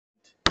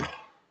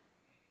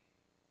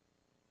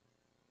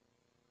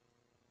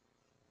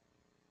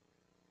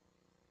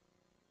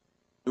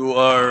To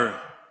our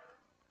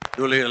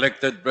duly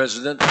elected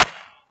President,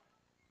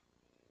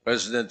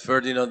 President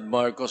Ferdinand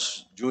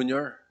Marcos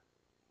Jr.,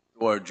 to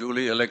our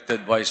duly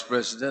elected Vice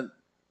President,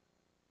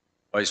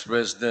 Vice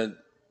President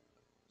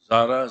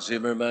Sara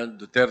Zimmerman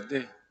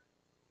Duterte,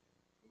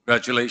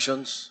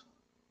 congratulations.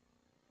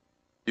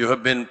 You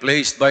have been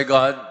placed by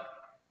God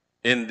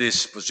in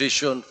this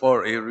position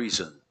for a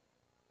reason.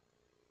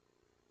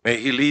 May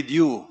He lead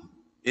you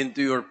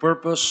into your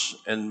purpose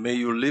and may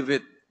you live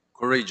it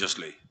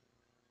courageously.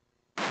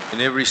 In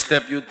every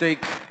step you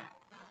take,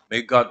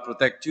 may God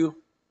protect you.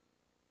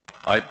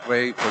 I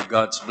pray for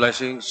God's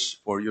blessings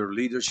for your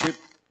leadership,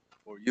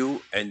 for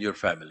you and your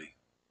family.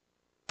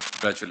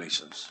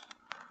 Congratulations.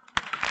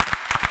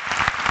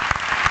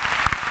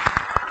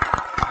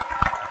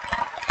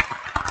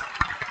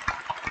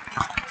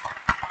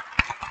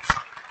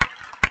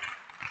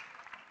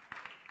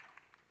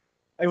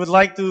 I would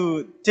like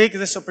to take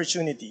this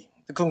opportunity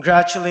to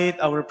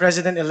congratulate our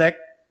President-elect,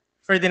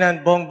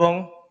 Ferdinand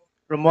Bongbong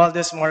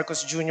Romualdez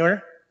Marcos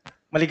Jr.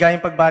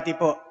 Maligayang pagbati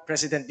po,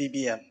 President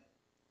BBM.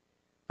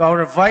 To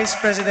our Vice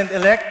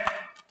President-elect,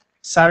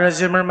 Sara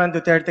Zimmerman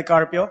Duterte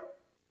Carpio,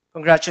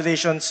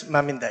 congratulations,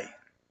 Ma'am Inday.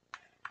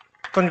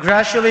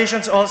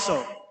 Congratulations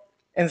also,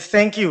 and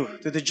thank you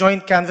to the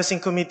Joint Canvassing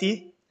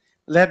Committee,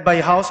 led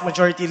by House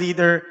Majority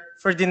Leader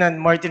Ferdinand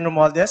Martin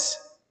Romualdez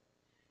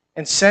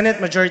and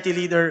Senate Majority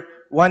Leader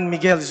Juan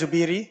Miguel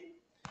Zubiri,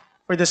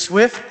 for the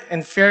swift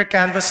and fair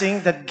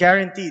canvassing that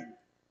guaranteed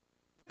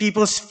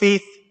people's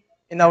faith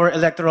in our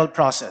electoral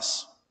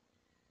process.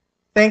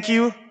 Thank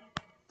you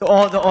to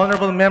all the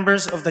honorable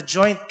members of the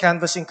Joint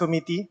Canvassing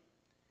Committee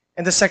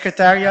and the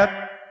Secretariat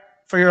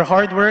for your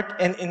hard work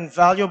and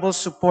invaluable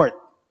support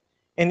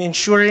in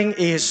ensuring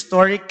a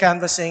historic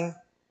canvassing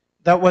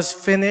that was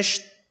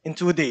finished in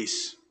 2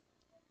 days.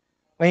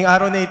 Ngayong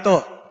araw na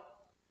ito,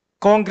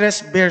 Congress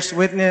bears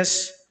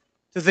witness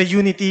to the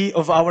unity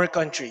of our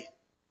country,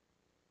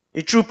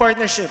 a true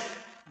partnership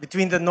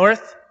between the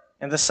North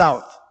and the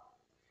South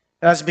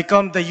that has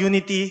become the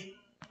unity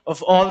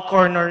of all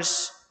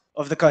corners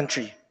of the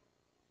country.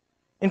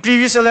 In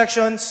previous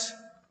elections,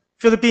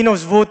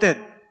 Filipinos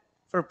voted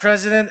for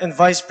President and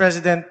Vice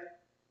President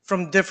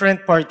from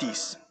different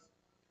parties.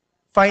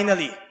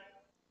 Finally,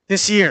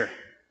 this year,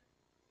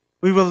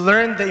 we will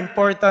learn the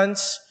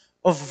importance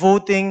of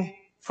voting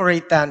for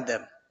a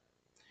tandem,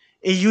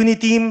 a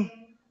uni-team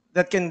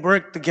that can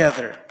work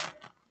together,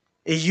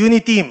 a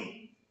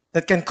uni-team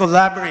that can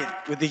collaborate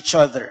with each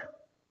other,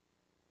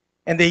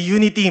 and a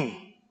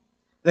uni-team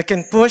that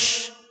can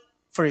push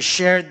for a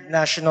shared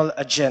national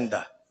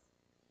agenda.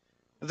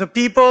 The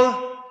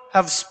people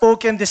have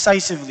spoken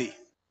decisively.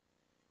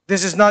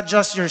 This is not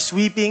just your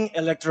sweeping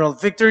electoral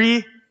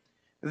victory.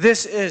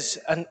 This is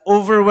an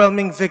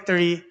overwhelming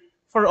victory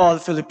for all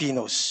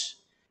Filipinos.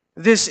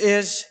 This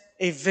is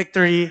a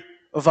victory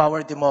of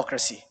our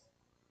democracy.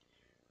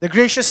 The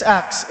gracious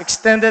acts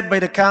extended by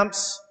the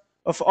camps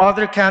of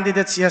other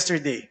candidates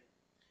yesterday,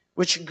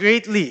 which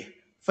greatly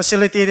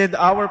facilitated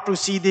our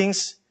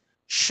proceedings,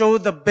 show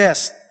the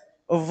best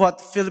of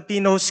what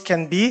Filipinos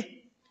can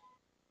be,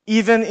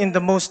 even in the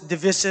most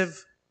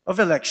divisive of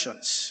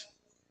elections.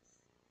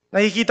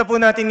 Nakikita po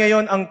natin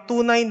ngayon ang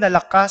tunay na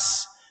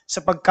lakas sa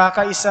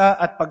pagkakaisa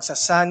at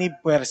pagsasanib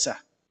puwersa.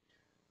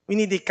 We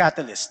need a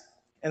catalyst,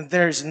 and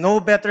there is no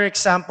better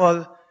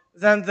example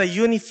than the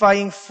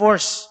unifying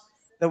force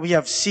that we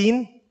have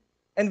seen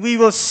and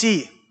we will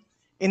see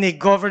in a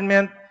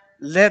government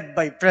led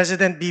by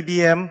President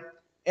BBM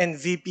and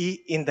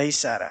VP Inday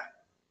Sara.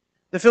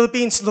 The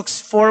Philippines looks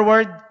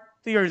forward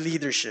to your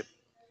leadership.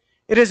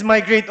 It is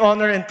my great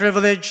honor and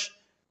privilege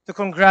to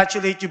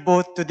congratulate you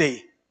both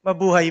today.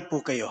 Mabuhay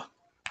po kayo.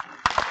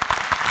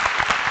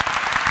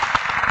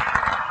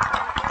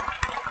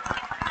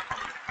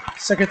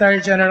 Secretary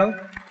General.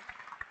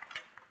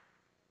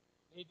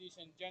 Ladies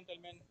and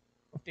gentlemen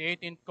of the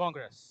 18th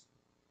Congress,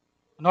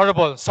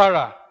 Honorable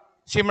Sara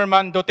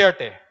Zimmerman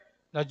Duterte,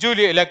 the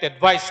duly elected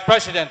Vice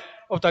President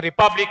of the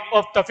Republic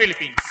of the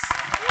Philippines.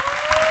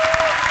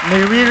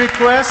 May we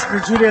request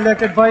the duly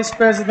elected Vice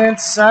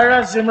President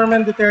Sara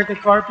Zimmerman Duterte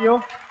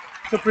Carpio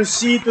to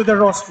proceed to the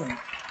rostrum.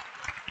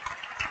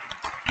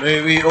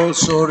 May we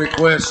also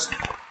request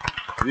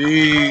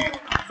the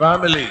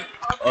family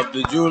of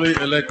the duly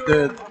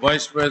elected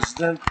Vice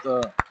President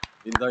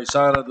Inday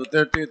Sara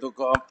Duterte to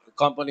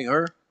accompany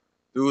her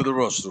to the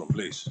rostrum,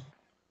 please.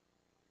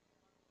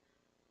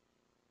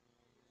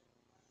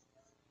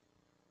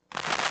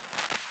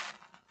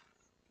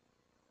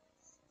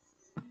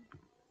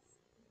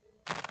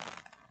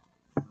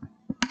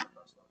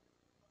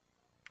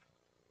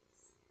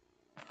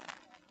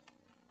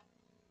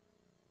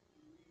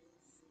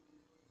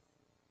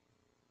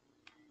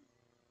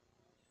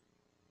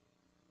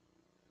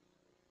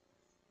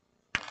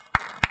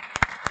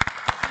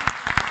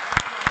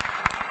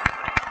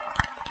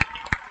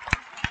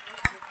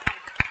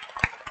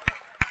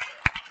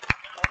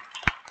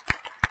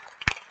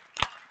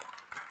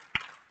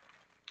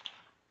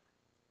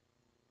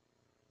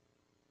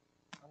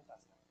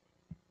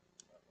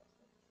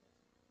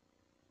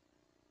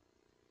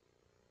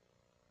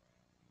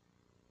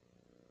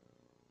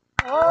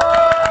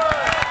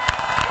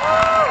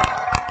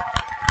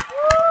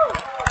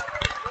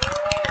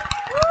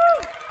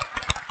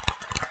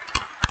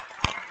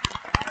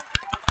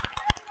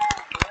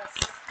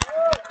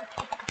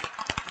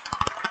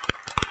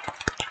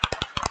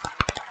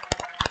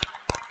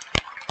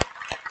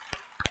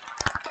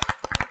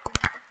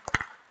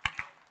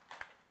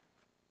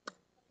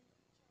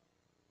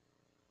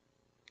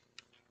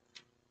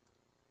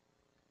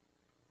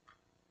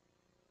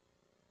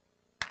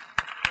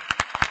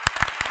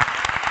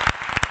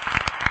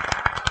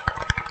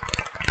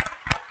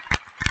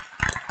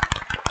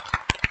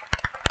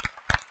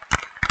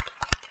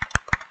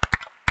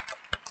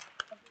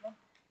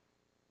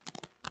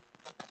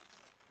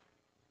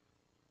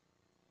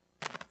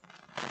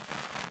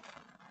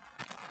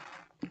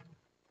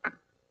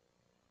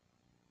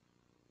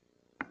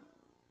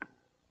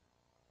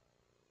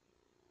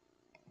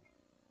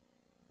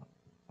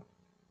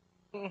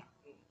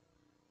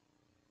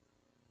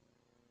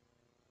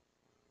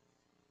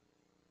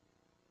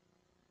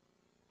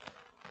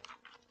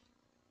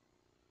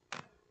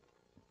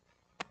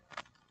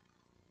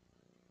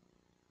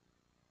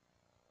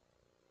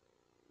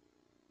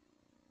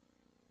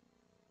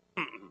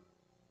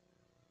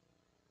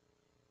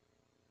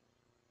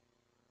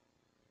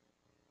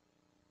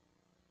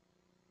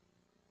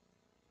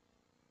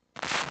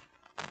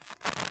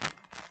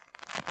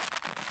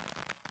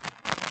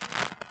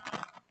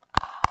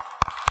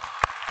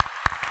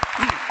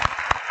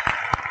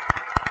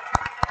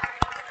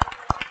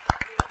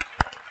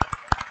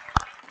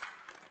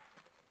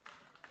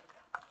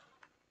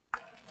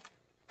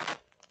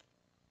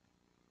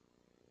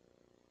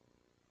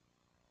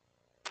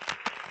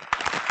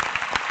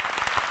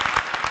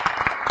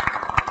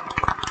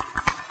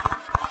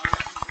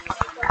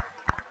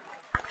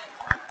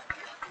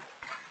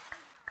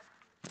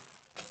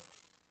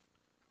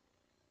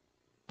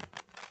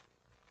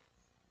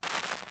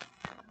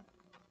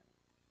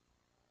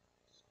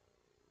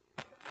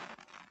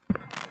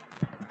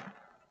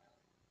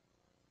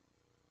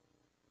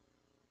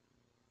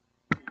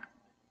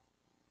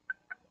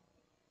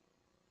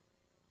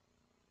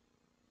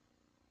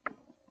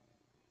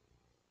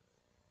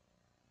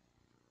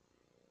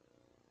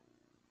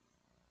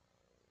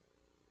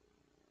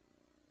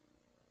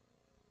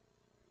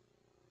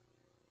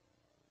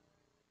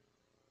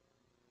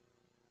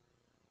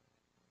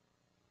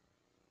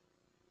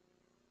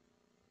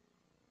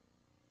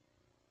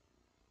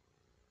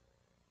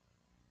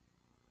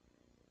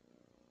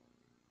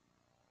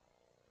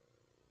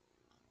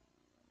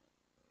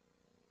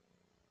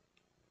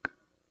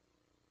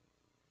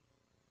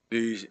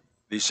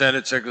 The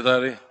Senate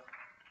Secretary.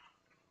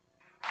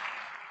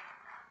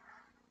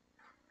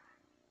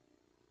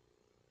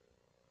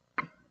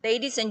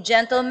 Ladies and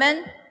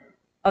gentlemen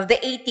of the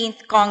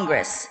 18th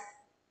Congress,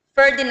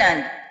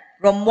 Ferdinand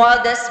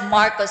Romualdez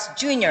Marcos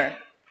Jr.,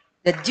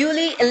 the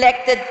duly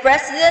elected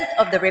President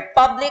of the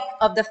Republic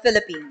of the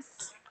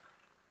Philippines.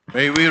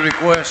 May we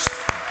request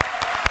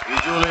the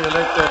duly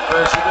elected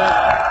President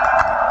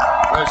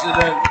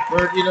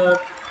Ferdinand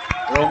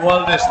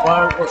Romualdez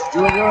Marcos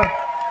Jr.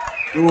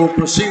 to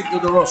proceed to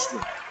the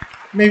rostrum.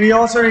 May we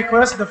also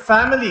request the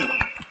family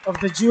of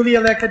the duly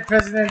elected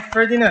President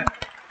Ferdinand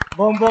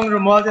Bongbong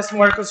Romualdez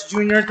Marcos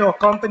Jr. to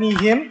accompany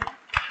him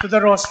to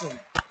the rostrum.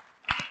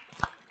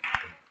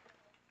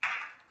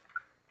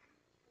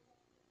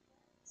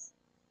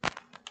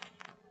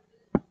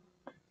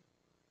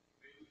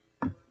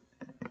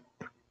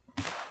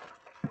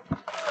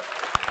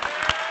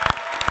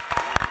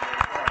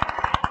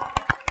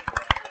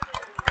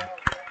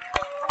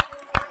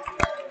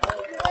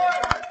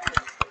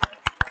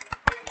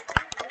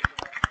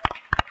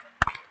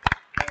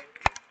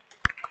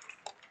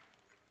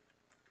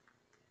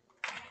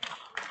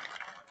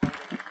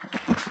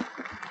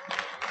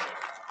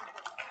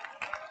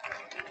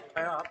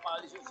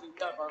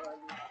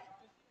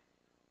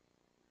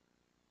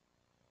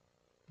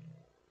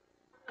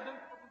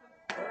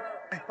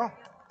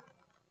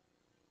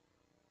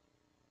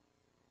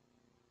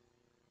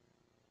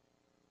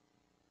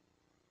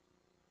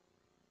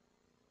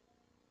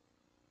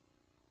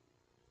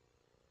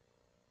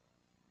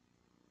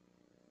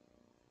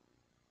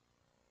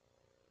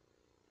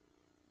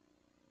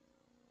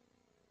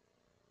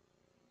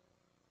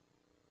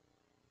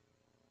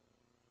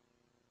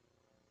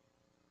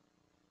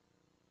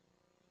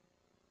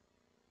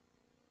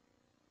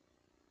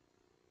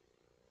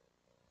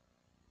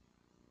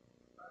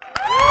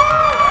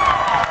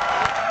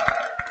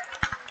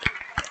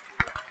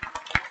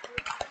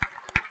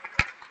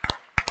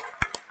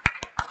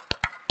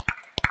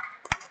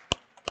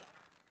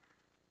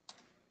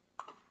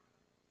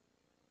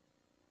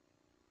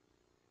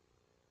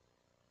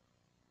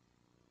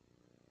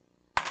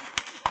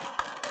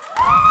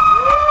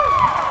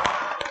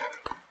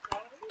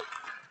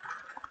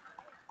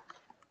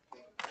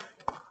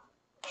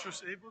 She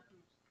was able to.